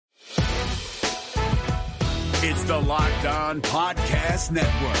It's the Locked On Podcast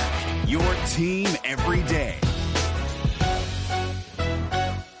Network, your team every day.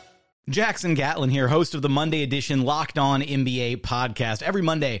 Jackson Gatlin here, host of the Monday edition Locked On NBA podcast. Every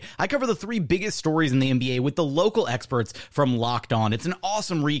Monday, I cover the three biggest stories in the NBA with the local experts from Locked On. It's an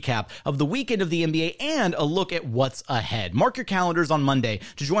awesome recap of the weekend of the NBA and a look at what's ahead. Mark your calendars on Monday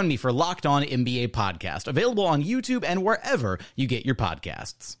to join me for Locked On NBA podcast, available on YouTube and wherever you get your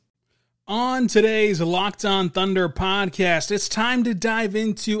podcasts. On today's Locked On Thunder podcast, it's time to dive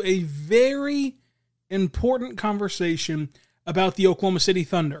into a very important conversation about the Oklahoma City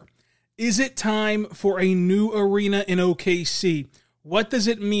Thunder. Is it time for a new arena in OKC? What does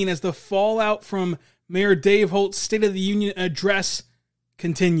it mean as the fallout from Mayor Dave Holt's State of the Union address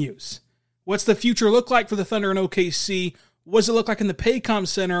continues? What's the future look like for the Thunder in OKC? What does it look like in the Paycom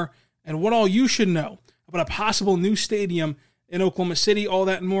Center? And what all you should know about a possible new stadium in Oklahoma City? All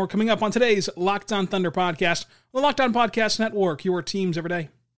that and more coming up on today's Locked On Thunder podcast, the Locked On Podcast Network, your teams every day.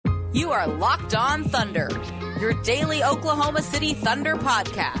 You are Locked On Thunder, your daily Oklahoma City Thunder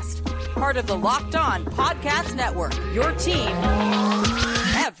podcast. Part of the Locked On Podcast Network, your team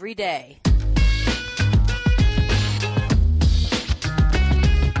every day.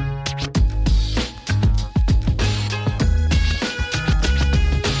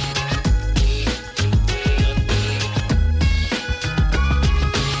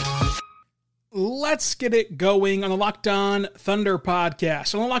 Let's get it going on the Locked On Thunder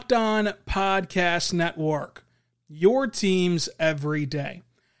podcast, on the Locked On Podcast Network, your teams every day.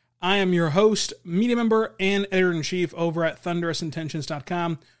 I am your host, media member, and editor-in-chief over at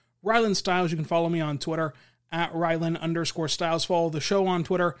thunderousintentions.com. Rylan Stiles, you can follow me on Twitter at Rylan_Stiles. Follow the show on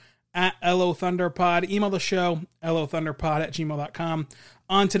Twitter at LOThunderPod. Email the show, LOThunderPod@gmail.com.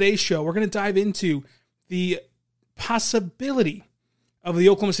 On today's show, we're going to dive into the possibility of the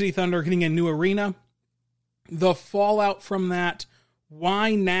Oklahoma City Thunder getting a new arena, the fallout from that,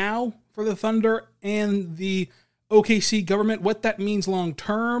 why now for the Thunder and the OKC government, what that means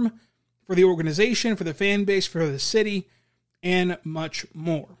long-term for the organization, for the fan base, for the city, and much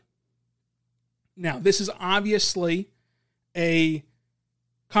more. Now, this is obviously a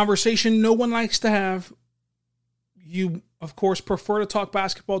conversation no one likes to have. You, of course, prefer to talk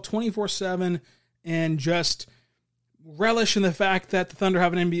basketball 24/7 and just relish in the fact that the Thunder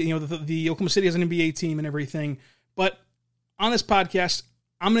have an NBA, the Oklahoma City has an NBA team and everything. But on this podcast,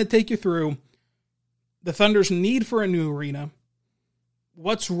 I'm going to take you through the Thunder's need for a new arena,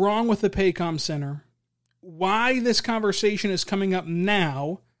 what's wrong with the Paycom Center, why this conversation is coming up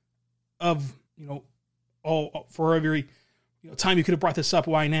now of, for every time you could have brought this up,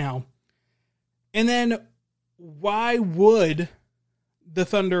 why now? And then why would the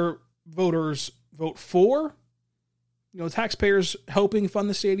Thunder voters vote for, taxpayers helping fund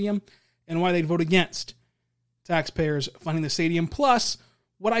the stadium, and why they'd vote against taxpayers funding the stadium, plus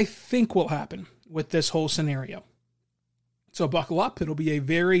what I think will happen with this whole scenario. So buckle up. It'll be a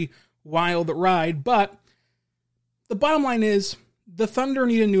very wild ride, but the bottom line is the Thunder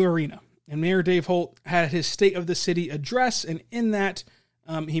need a new arena. And Mayor Dave Holt had his State of the City address, and in that,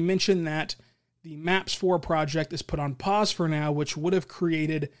 he mentioned that the Maps 4 project is put on pause for now, which would have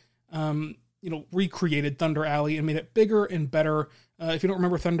created, recreated Thunder Alley and made it bigger and better. If you don't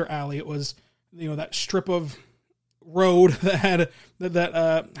remember Thunder Alley, it was, that strip of road that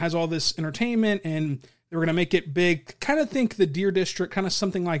has all this entertainment, and they were going to make it big. Kind of think the Deer District, kind of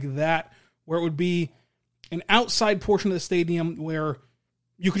something like that, where it would be an outside portion of the stadium where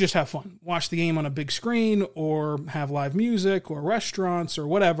you could just have fun, watch the game on a big screen, or have live music, or restaurants, or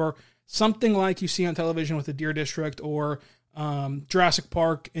whatever. Something like you see on television with the Deer District, or Jurassic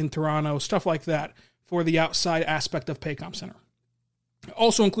Park in Toronto, stuff like that, for the outside aspect of Paycom Center.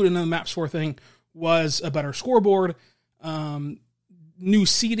 Also included in the Maps 4 thing was a better scoreboard, new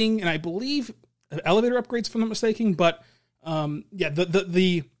seating, and I believe elevator upgrades, if I'm not mistaken. But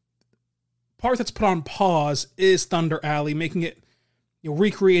the part that's put on pause is Thunder Alley, making it,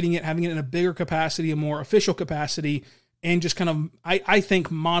 recreating it, having it in a bigger capacity, a more official capacity, and just kind of, I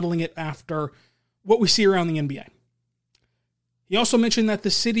think, modeling it after what we see around the NBA. He also mentioned that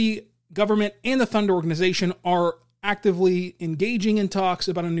the city government and the Thunder organization are actively engaging in talks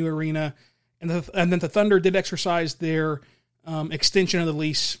about a new arena, and then the Thunder did exercise their extension of the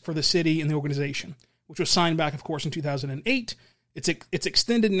lease for the city and the organization, which was signed back, of course, in 2008. It's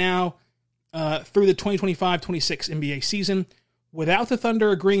extended now through the 2025-26 NBA season, without the Thunder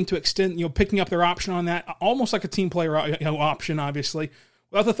agreeing to extend, picking up their option on that, almost like a team player option, obviously.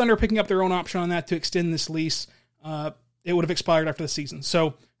 Without the Thunder picking up their own option on that to extend this lease, it would have expired after the season.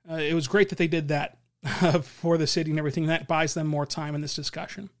 So it was great that they did that for the city and everything. That buys them more time in this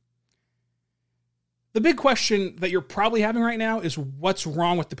discussion. The big question that you're probably having right now is what's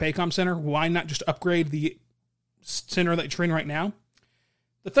wrong with the Paycom Center? Why not just upgrade the center that you're training right now?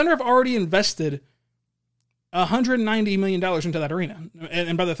 The Thunder have already invested $190 million into that arena.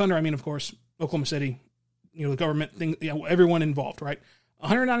 And by the Thunder, I mean, of course, Oklahoma City, the government thing, everyone involved, right?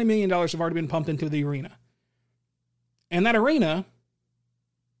 $190 million have already been pumped into the arena. And that arena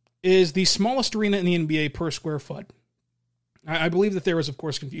is the smallest arena in the NBA per square foot. I believe that there was, of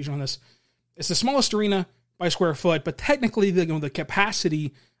course, confusion on this. It's the smallest arena by square foot, but technically the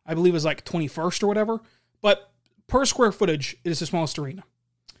capacity, I believe, is like 21st or whatever. But per square footage, it is the smallest arena.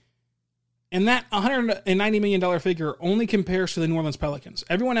 And that $190 million figure only compares to the New Orleans Pelicans.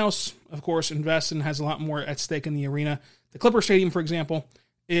 Everyone else, of course, invests and has a lot more at stake in the arena. The Clipper Stadium, for example,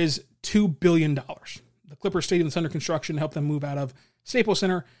 is $2 billion. The Clipper Stadium is under construction to help them move out of Staples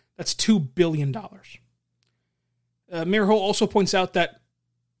Center. That's $2 billion. Mayor Holt also points out that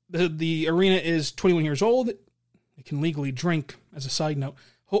the arena is 21 years old. It can legally drink, as a side note.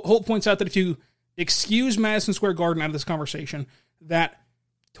 Holt points out that if you excuse Madison Square Garden out of this conversation, that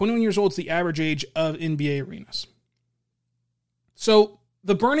 21 years old is the average age of NBA arenas. So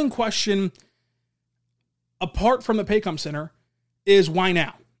the burning question, apart from the Paycom Center, is why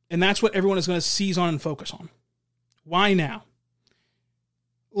now? And that's what everyone is going to seize on and focus on. Why now?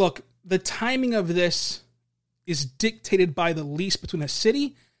 Look, the timing of this is dictated by the lease between the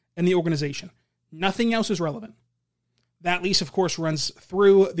city and the organization. Nothing else is relevant. That lease, of course, runs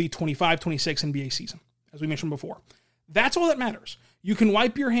through the 25-26 NBA season, as we mentioned before. That's all that matters. You can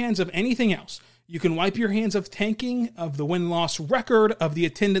wipe your hands of anything else. You can wipe your hands of tanking, of the win-loss record, of the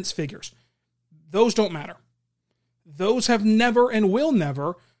attendance figures. Those don't matter. Those have never and will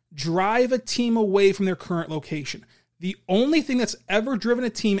never drive a team away from their current location. The only thing that's ever driven a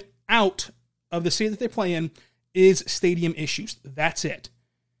team out of the city that they play in is stadium issues. That's it.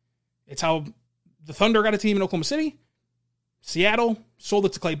 It's how the Thunder got a team in Oklahoma City. Seattle sold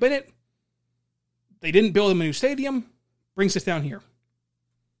it to Clay Bennett. They didn't build them a new stadium. Brings us down here.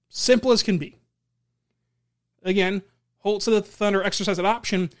 Simple as can be. Again, Holt said that the Thunder exercised an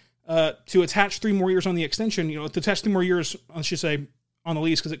option to attach 3 more years on the extension, to attach 3 more years, I should say, on the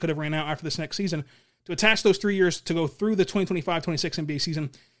lease, because it could have ran out after this next season, to attach those 3 years to go through the 2025-26 NBA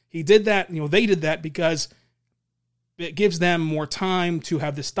season. He did that, they did that because it gives them more time to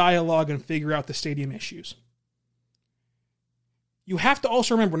have this dialogue and figure out the stadium issues. You have to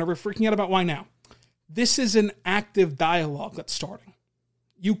also remember, whenever we're freaking out about why now, this is an active dialogue that's starting.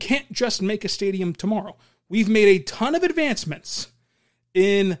 You can't just make a stadium tomorrow. We've made a ton of advancements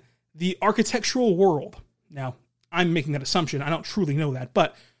in the architectural world. Now, I'm making that assumption. I don't truly know that,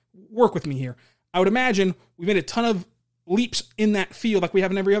 but work with me here. I would imagine we've made a ton of leaps in that field like we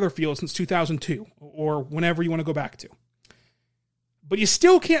have in every other field since 2002 or whenever you want to go back to. But you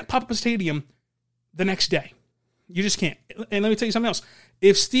still can't pop up a stadium the next day. You just can't. And let me tell you something else.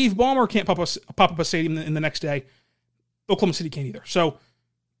 If Steve Ballmer can't pop up a stadium in the next day, Oklahoma City can't either. So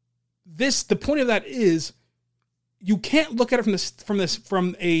the point of that is you can't look at it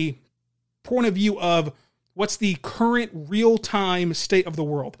from a point of view of what's the current real-time state of the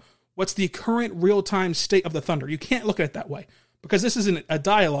world. What's the current real-time state of the Thunder? You can't look at it that way because this isn't a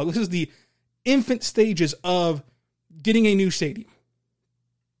dialogue. This is the infant stages of getting a new stadium.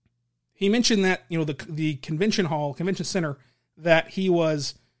 He mentioned that, the convention center that he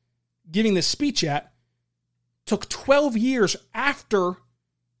was giving this speech at took 12 years after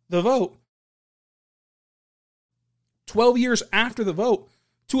the vote. 12 years after the vote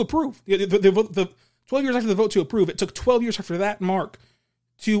to approve. The 12 years after the vote to approve, it took 12 years after that mark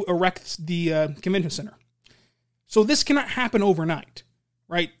to erect the convention center. So this cannot happen overnight,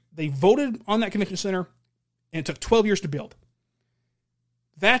 right? They voted on that convention center, and it took 12 years to build.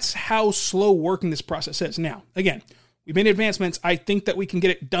 That's how slow working this process is. Now, again, we made advancements. I think that we can get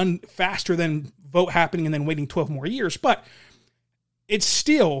it done faster than vote happening and then waiting 12 more years, but it's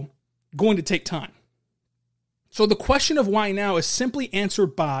still going to take time. So the question of why now is simply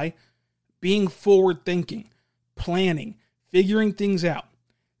answered by being forward-thinking, planning, figuring things out.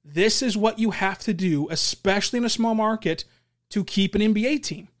 This is what you have to do, especially in a small market, to keep an NBA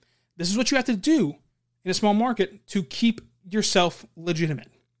team. This is what you have to do in a small market to keep yourself legitimate.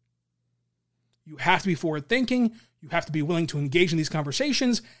 You have to be forward-thinking, you have to be willing to engage in these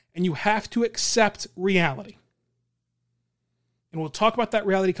conversations, and you have to accept reality. And we'll talk about that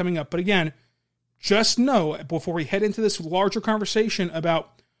reality coming up. But again, just know, before we head into this larger conversation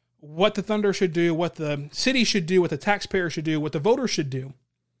about what the Thunder should do, what the city should do, what the taxpayers should do, what the voters should do,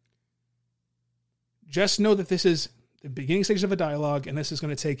 just know that this is the beginning stages of a dialogue, and this is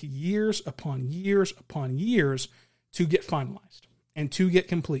going to take years upon years upon years to get finalized and to get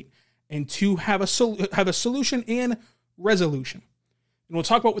complete. and to have a solution and resolution. And we'll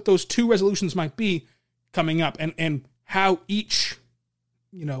talk about what those two resolutions might be coming up and how each,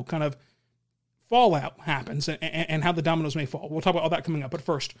 kind of fallout happens and how the dominoes may fall. We'll talk about all that coming up. But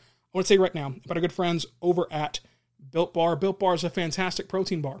first, I want to say right now about our good friends over at Built Bar. Built Bar is a fantastic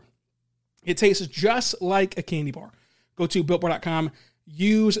protein bar. It tastes just like a candy bar. Go to BuiltBar.com.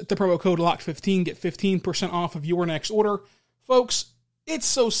 Use the promo code LOCK15. Get 15% off of your next order. Folks, it's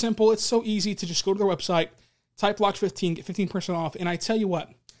so simple. It's so easy to just go to their website, type LOCK15, get 15% off. And I tell you what,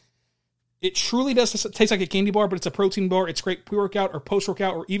 it truly does taste like a candy bar, but it's a protein bar. It's great pre-workout or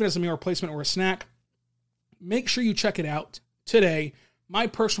post-workout or even as a meal replacement or a snack. Make sure you check it out today. My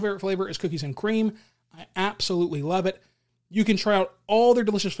personal favorite flavor is cookies and cream. I absolutely love it. You can try out all their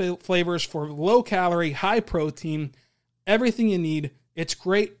delicious flavors for low calorie, high protein, everything you need. It's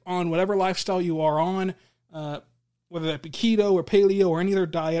great on whatever lifestyle you are on, whether that be keto or paleo or any other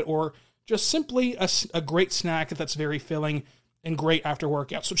diet, or just simply a great snack that's very filling and great after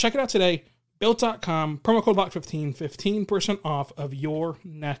workout. So check it out today. Built.com, promo code LOCK15, 15% off of your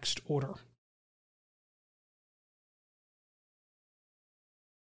next order.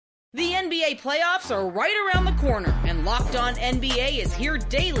 The NBA playoffs are right around the corner, and Locked On NBA is here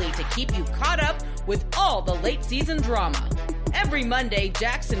daily to keep you caught up with all the late season drama. Every Monday,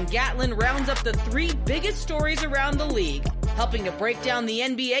 Jackson Gatlin rounds up the 3 biggest stories around the league, helping to break down the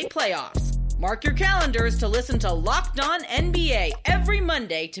NBA playoffs. Mark your calendars to listen to Locked On NBA every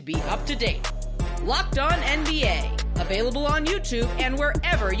Monday to be up to date. Locked On NBA, available on YouTube and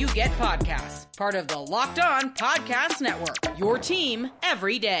wherever you get podcasts. Part of the Locked On Podcast Network, your team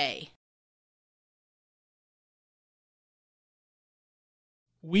every day.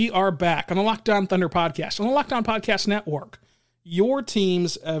 We are back on the Locked On Thunder podcast, on the Locked On Podcast Network, your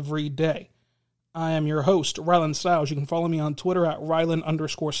teams every day. I am your host, Rylan Stiles. You can follow me on Twitter at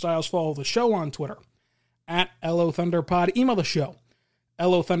Rylan_Stiles. Follow the show on Twitter at LOThunderPod. Email the show,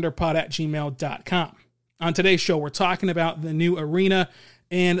 LOThunderPod@gmail.com. On today's show, we're talking about the new arena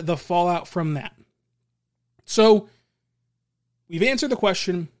and the fallout from that. So, we've answered the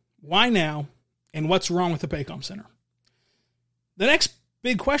question, why now, and what's wrong with the Paycom Center? The next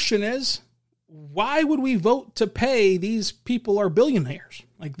big question is, why would we vote to pay these people our billionaires?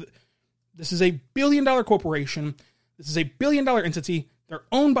 This is a billion-dollar corporation. This is a billion-dollar entity. They're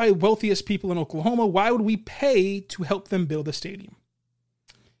owned by the wealthiest people in Oklahoma. Why would we pay to help them build a stadium?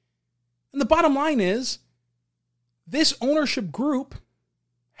 And the bottom line is, this ownership group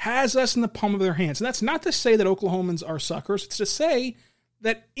has us in the palm of their hands. And that's not to say that Oklahomans are suckers. It's to say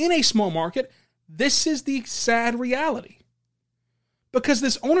that in a small market, this is the sad reality. Because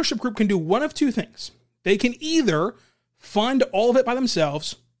this ownership group can do one of two things. They can either fund all of it by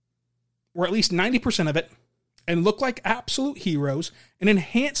themselves, or at least 90% of it, and look like absolute heroes and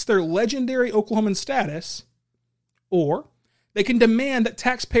enhance their legendary Oklahoman status, or they can demand that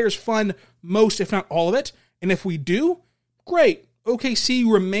taxpayers fund most, if not all of it, and if we do, great. OKC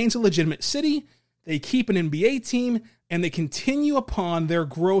remains a legitimate city, they keep an NBA team, and they continue upon their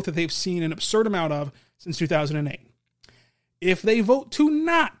growth that they've seen an absurd amount of since 2008. If they vote to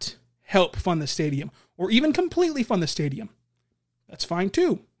not help fund the stadium, or even completely fund the stadium, that's fine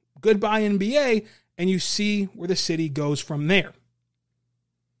too. Goodbye NBA, and you see where the city goes from there.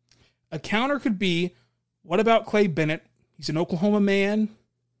 A counter could be, what about Clay Bennett? He's an Oklahoma man.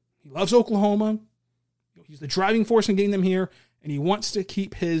 He loves Oklahoma. He's the driving force in getting them here, and he wants to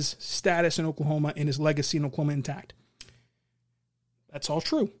keep his status in Oklahoma and his legacy in Oklahoma intact. That's all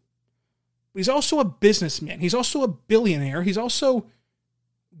true. But he's also a businessman. He's also a billionaire. He's also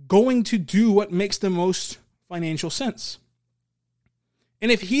going to do what makes the most financial sense.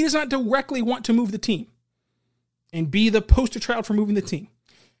 And if he does not directly want to move the team and be the poster child for moving the team,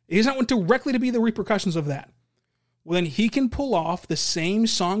 he does not want directly to be the repercussions of that, well, then he can pull off the same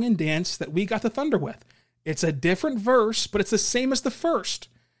song and dance that we got the Thunder with. It's a different verse, but it's the same as the first.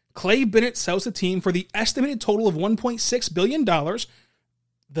 Clay Bennett sells the team for the estimated total of $1.6 billion,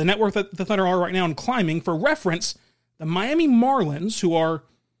 the net worth that the Thunder are right now and climbing. For reference, the Miami Marlins, who are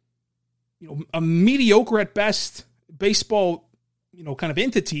a mediocre at best baseball kind of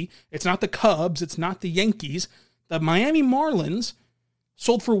entity, it's not the Cubs, it's not the Yankees. The Miami Marlins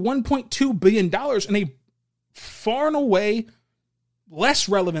sold for $1.2 billion in a far and away less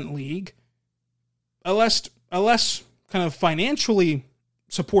relevant league, a less kind of financially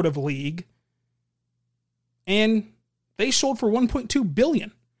supportive league, and they sold for $1.2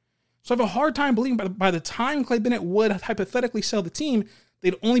 billion. So I have a hard time believing by the time Clay Bennett would hypothetically sell the team,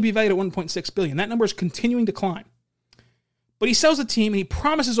 they'd only be valued at $1.6 billion. That number is continuing to climb. But he sells the team and he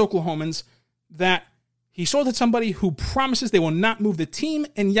promises Oklahomans that He sold it to somebody who promises they will not move the team,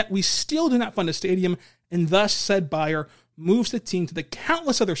 and yet we still do not fund a stadium, and thus said buyer moves the team to the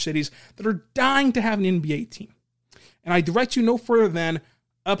countless other cities that are dying to have an NBA team. And I direct you no further than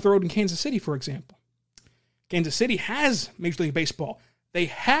up the road in Kansas City, for example. Kansas City has Major League Baseball. They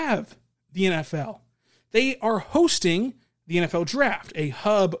have the NFL. They are hosting the NFL Draft, a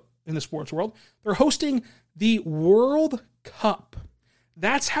hub in the sports world. They're hosting the World Cup.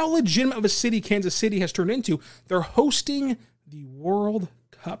 That's how legitimate of a city Kansas City has turned into. They're hosting the World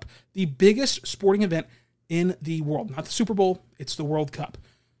Cup, the biggest sporting event in the world. Not the Super Bowl, it's the World Cup.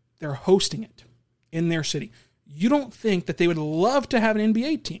 They're hosting it in their city. You don't think that they would love to have an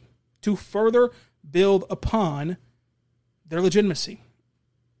NBA team to further build upon their legitimacy?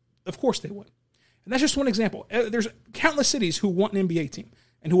 Of course they would. And that's just one example. There's countless cities who want an NBA team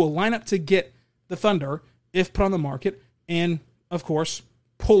and who will line up to get the Thunder if put on the market and, of course,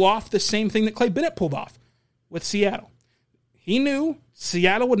 pull off the same thing that Clay Bennett pulled off with Seattle. He knew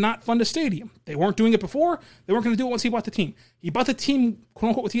Seattle would not fund a stadium. They weren't doing it before. They weren't going to do it once he bought the team. He bought the team, quote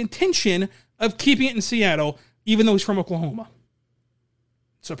unquote, with the intention of keeping it in Seattle, even though he's from Oklahoma.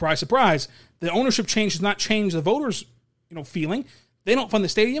 Surprise, surprise. The ownership change does not change the voters' feeling. They don't fund the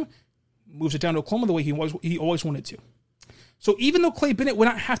stadium. Moves it down to Oklahoma the way he always wanted to. So even though Clay Bennett would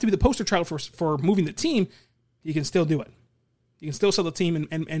not have to be the poster child for moving the team, he can still do it. He can still sell the team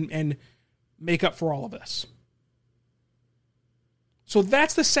and make up for all of this. So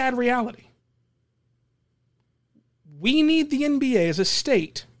that's the sad reality. We need the NBA as a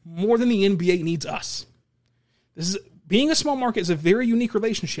state more than the NBA needs us. Being a small market is a very unique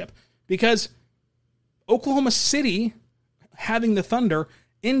relationship because Oklahoma City having the Thunder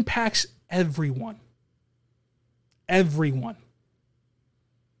impacts everyone. Everyone.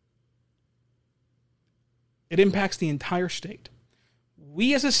 It impacts the entire state.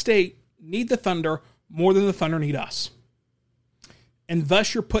 We as a state need the Thunder more than the Thunder need us. And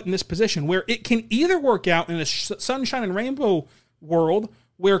thus you're put in this position where it can either work out in a sunshine and rainbow world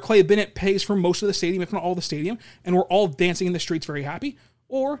where Clay Bennett pays for most of the stadium, if not all the stadium, and we're all dancing in the streets very happy,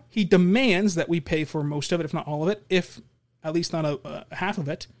 or he demands that we pay for most of it, if not all of it, if at least not a half of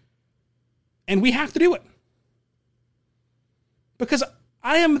it, and we have to do it. Because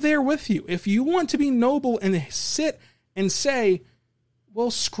I am there with you. If you want to be noble and sit and say,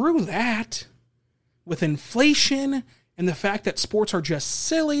 well, screw that, with inflation and the fact that sports are just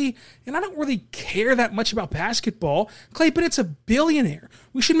silly, and I don't really care that much about basketball. Clay Bennett's a billionaire.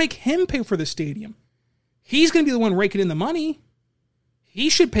 We should make him pay for the stadium. He's going to be the one raking in the money. He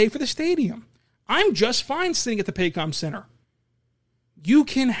should pay for the stadium. I'm just fine sitting at the Paycom Center. You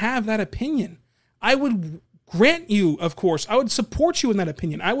can have that opinion. I would grant you, of course, I would support you in that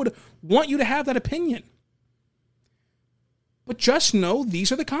opinion. I would want you to have that opinion. But just know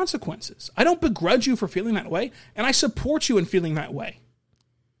these are the consequences. I don't begrudge you for feeling that way, and I support you in feeling that way,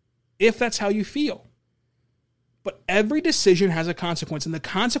 if that's how you feel. But every decision has a consequence, and the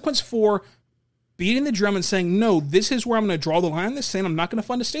consequence for beating the drum and saying, no, this is where I'm going to draw the line, this saying I'm not going to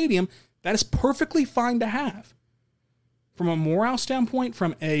fund a stadium, that is perfectly fine to have. From a morale standpoint,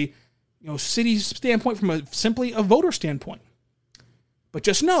 from a city standpoint, from simply a voter standpoint. But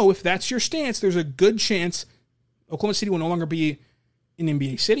just know, if that's your stance, there's a good chance Oklahoma City will no longer be an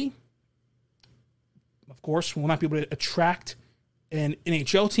NBA city. Of course, we'll not be able to attract an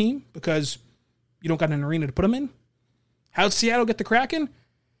NHL team because you don't got an arena to put them in. How did Seattle get the Kraken?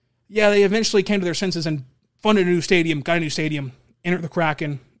 Yeah, they eventually came to their senses and funded a new stadium, got a new stadium, entered the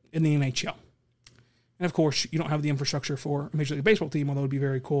Kraken in the NHL. And of course, you don't have the infrastructure for a Major League Baseball team, although it would be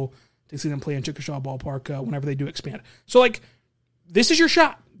very cool to see them play in Chickasaw Ballpark whenever they do expand. So, this is your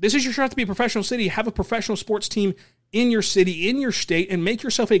shot. This is your shot to be a professional city, have a professional sports team in your city, in your state, and make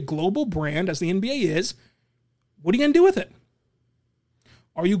yourself a global brand, as the NBA is. What are you going to do with it?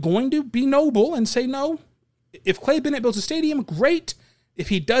 Are you going to be noble and say no? If Clay Bennett builds a stadium, great. If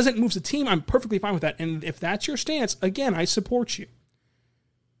he doesn't, moves the team, I'm perfectly fine with that. And if that's your stance, again, I support you.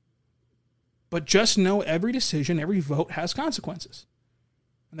 But just know every decision, every vote has consequences.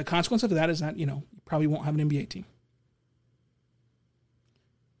 And the consequence of that is that, you probably won't have an NBA team.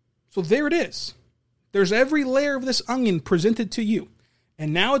 So there it is. There's every layer of this onion presented to you.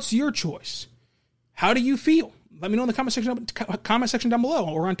 And now it's your choice. How do you feel? Let me know in the comment section down below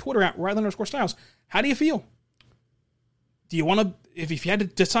or on Twitter at Riley_Styles. How do you feel? Do you want to, if you had to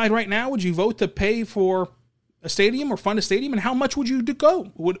decide right now, would you vote to pay for a stadium or fund a stadium? And how much would you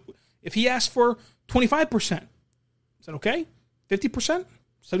go? If he asked for 25%, is that okay? 50%?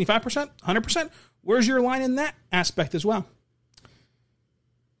 75%? 100%? Where's your line in that aspect as well?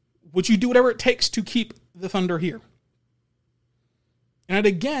 Would you do whatever it takes to keep the Thunder here? And I'd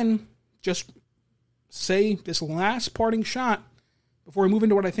again just say this last parting shot before we move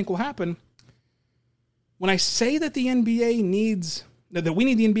into what I think will happen. When I say that the NBA needs, that we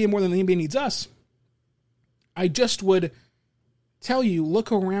need the NBA more than the NBA needs us, I just would tell you,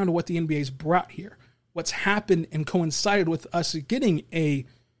 look around what the NBA's brought here. What's happened and coincided with us getting a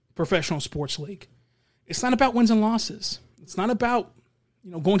professional sports league. It's not about wins and losses. It's not about,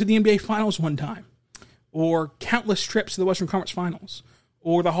 going to the NBA Finals one time, or countless trips to the Western Conference Finals,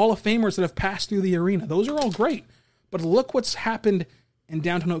 or the Hall of Famers that have passed through the arena. Those are all great. But look what's happened in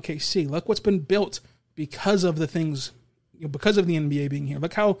downtown OKC. Look what's been built because of the things, because of the NBA being here.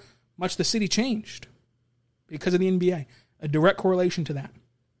 Look how much the city changed because of the NBA. A direct correlation to that.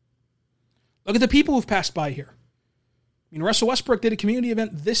 Look at the people who've passed by here. Russell Westbrook did a community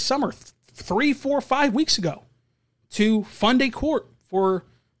event this summer, 3, 4, 5 weeks ago, to fund a court for,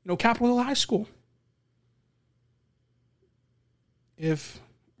 Capitol Hill High School. If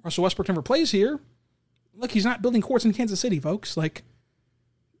Russell Westbrook never plays here, look, he's not building courts in Kansas City, folks.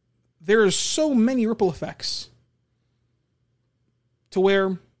 There are so many ripple effects to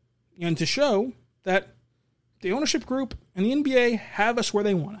where, and to show that the ownership group and the NBA have us where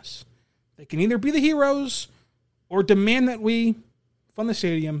they want us. They can either be the heroes or demand that we fund the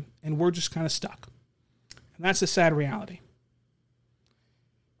stadium, and we're just kind of stuck. And that's the sad reality.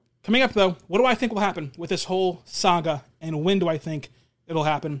 Coming up, though, what do I think will happen with this whole saga, and when do I think it'll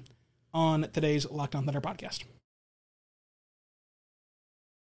happen on today's Locked On Thunder podcast?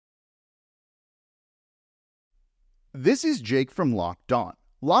 This is Jake from Locked On.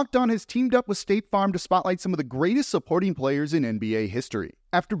 Locked On has teamed up with State Farm to spotlight some of the greatest supporting players in NBA history.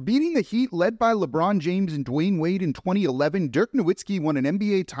 After beating the Heat led by LeBron James and Dwayne Wade in 2011, Dirk Nowitzki won an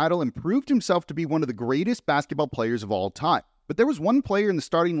NBA title and proved himself to be one of the greatest basketball players of all time. But there was one player in the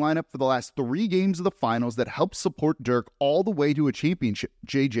starting lineup for the last 3 games of the finals that helped support Dirk all the way to a championship,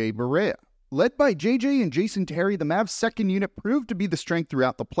 JJ Barea. Led by JJ and Jason Terry, the Mavs' second unit proved to be the strength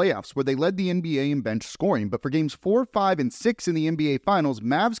throughout the playoffs, where they led the NBA in bench scoring. But for games 4, 5, and 6 in the NBA Finals,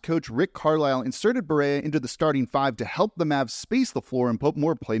 Mavs coach Rick Carlisle inserted Barea into the starting 5 to help the Mavs space the floor and put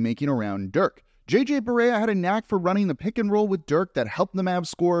more playmaking around Dirk. JJ Barea had a knack for running the pick and roll with Dirk that helped the Mavs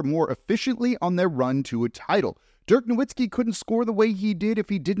score more efficiently on their run to a title. Dirk Nowitzki couldn't score the way he did if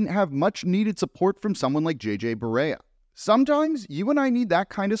he didn't have much needed support from someone like JJ Barea. Sometimes you and I need that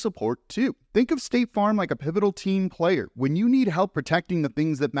kind of support too. Think of State Farm like a pivotal team player. When you need help protecting the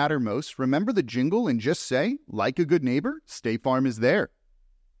things that matter most, remember the jingle and just say, like a good neighbor, State Farm is there.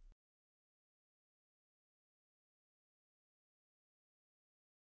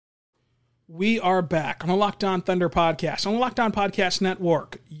 We are back on the Locked On Thunder podcast, on the Locked On Podcast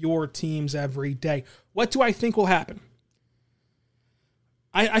Network, your teams every day. What do I think will happen?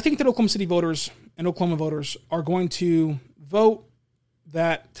 I think that Oklahoma City voters and Oklahoma voters are going to vote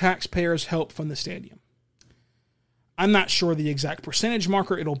that taxpayers help fund the stadium. I'm not sure the exact percentage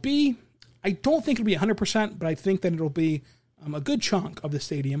marker it'll be. I don't think it'll be 100%, but I think that it'll be a good chunk of the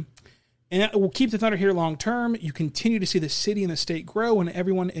stadium. And it will keep the Thunder here long term. You continue to see the city and the state grow, and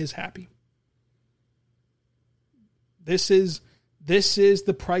everyone is happy. This is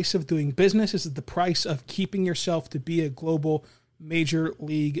the price of doing business. This is the price of keeping yourself to be a global major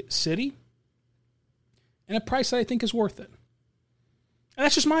league city, and a price that I think is worth it. And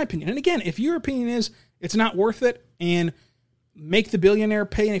that's just my opinion. And again, if your opinion is it's not worth it and make the billionaire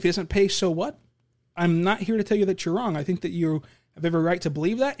pay, and if he doesn't pay, so what? I'm not here to tell you that you're wrong. I think that you have every right to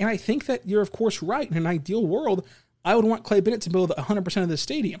believe that, and I think that you're, of course, right. In an ideal world, I would want Clay Bennett to build 100% of the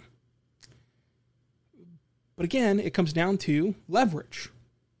stadium. But again, it comes down to leverage,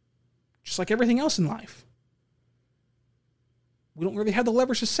 just like everything else in life. We don't really have the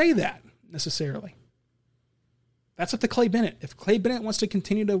leverage to say that, necessarily. That's up to Clay Bennett. If Clay Bennett wants to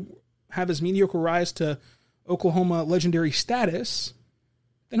continue to have his mediocre rise to Oklahoma legendary status,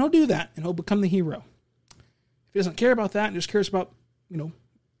 then he'll do that, and he'll become the hero. If he doesn't care about that and just cares about,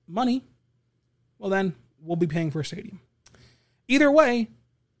 money, well then, we'll be paying for a stadium. Either way,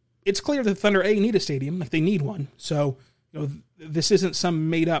 it's clear that the Thunder A need a stadium, like they need one. So, this isn't some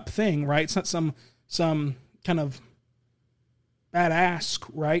made-up thing, right? It's not some kind of bad ask,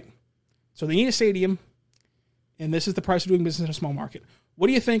 right? So they need a stadium, and this is the price of doing business in a small market. What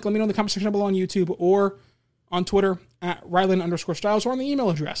do you think? Let me know in the comment section below on YouTube or on Twitter at Ryland_Styles, or on the email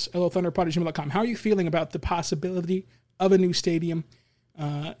address, lothunderpod@gmail.com. How are you feeling about the possibility of a new stadium?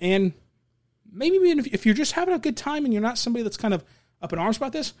 And maybe if you're just having a good time and you're not somebody that's kind of up in arms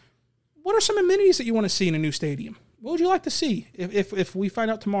about this, what are some amenities that you want to see in a new stadium? What would you like to see if we find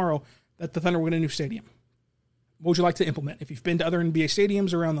out tomorrow that the Thunder win a new stadium? What would you like to implement? If you've been to other NBA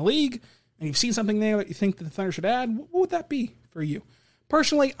stadiums around the league and you've seen something there that you think that the Thunder should add, what would that be for you?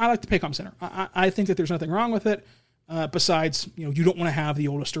 Personally, I like the Paycom Center. I think that there's nothing wrong with it. Besides, you don't want to have the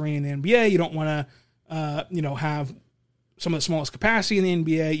oldest arena in the NBA. You don't want to, have some of the smallest capacity in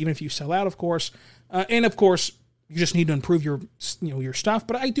the NBA, even if you sell out, of course. And of course, you just need to improve your stuff.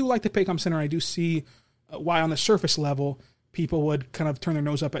 But I do like the Paycom Center. I do see why on the surface level people would kind of turn their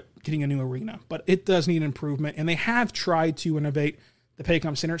nose up at getting a new arena. But it does need improvement, and they have tried to innovate the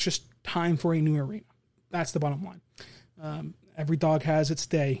Paycom Center. It's just time for a new arena. That's the bottom line. Every dog has its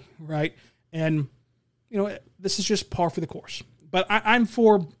day, right? And, this is just par for the course. But I'm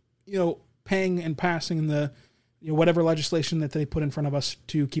for, paying and passing the, whatever legislation that they put in front of us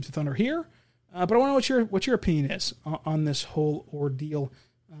to keep the Thunder here. But I want to know what your opinion is on this whole ordeal.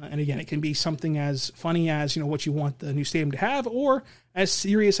 And again, it can be something as funny as, what you want the new stadium to have, or as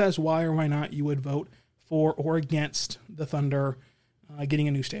serious as why or why not you would vote for or against the Thunder getting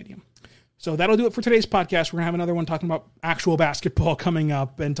a new stadium. So that'll do it for today's podcast. We're going to have another one talking about actual basketball coming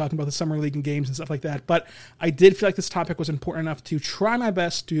up and talking about the summer league and games and stuff like that. But I did feel like this topic was important enough to try my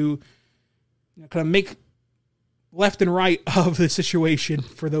best to kind of make left and right of the situation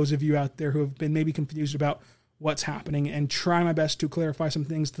for those of you out there who have been maybe confused about what's happening, and try my best to clarify some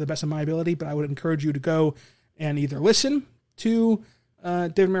things to the best of my ability. But I would encourage you to go and either listen to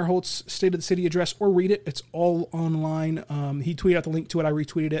David Mayer Holt's State of the City address or read it. It's all online. He tweeted out the link to it. I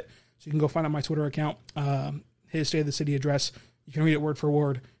retweeted it. So you can go find out my Twitter account, his State of the City address. You can read it word for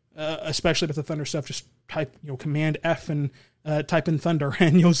word, especially with the Thunder stuff. Just type, Command F and type in Thunder,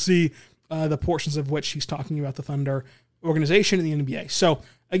 and you'll see the portions of which he's talking about the Thunder organization in the NBA. So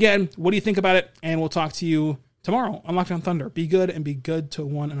again, what do you think about it? And we'll talk to you tomorrow on Locked On Thunder. Be good and be good to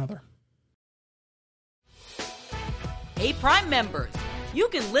one another. Hey, Prime members, you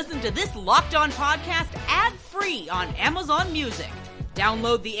can listen to this Locked On podcast ad-free on Amazon Music.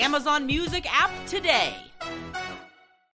 Download the Amazon Music app today.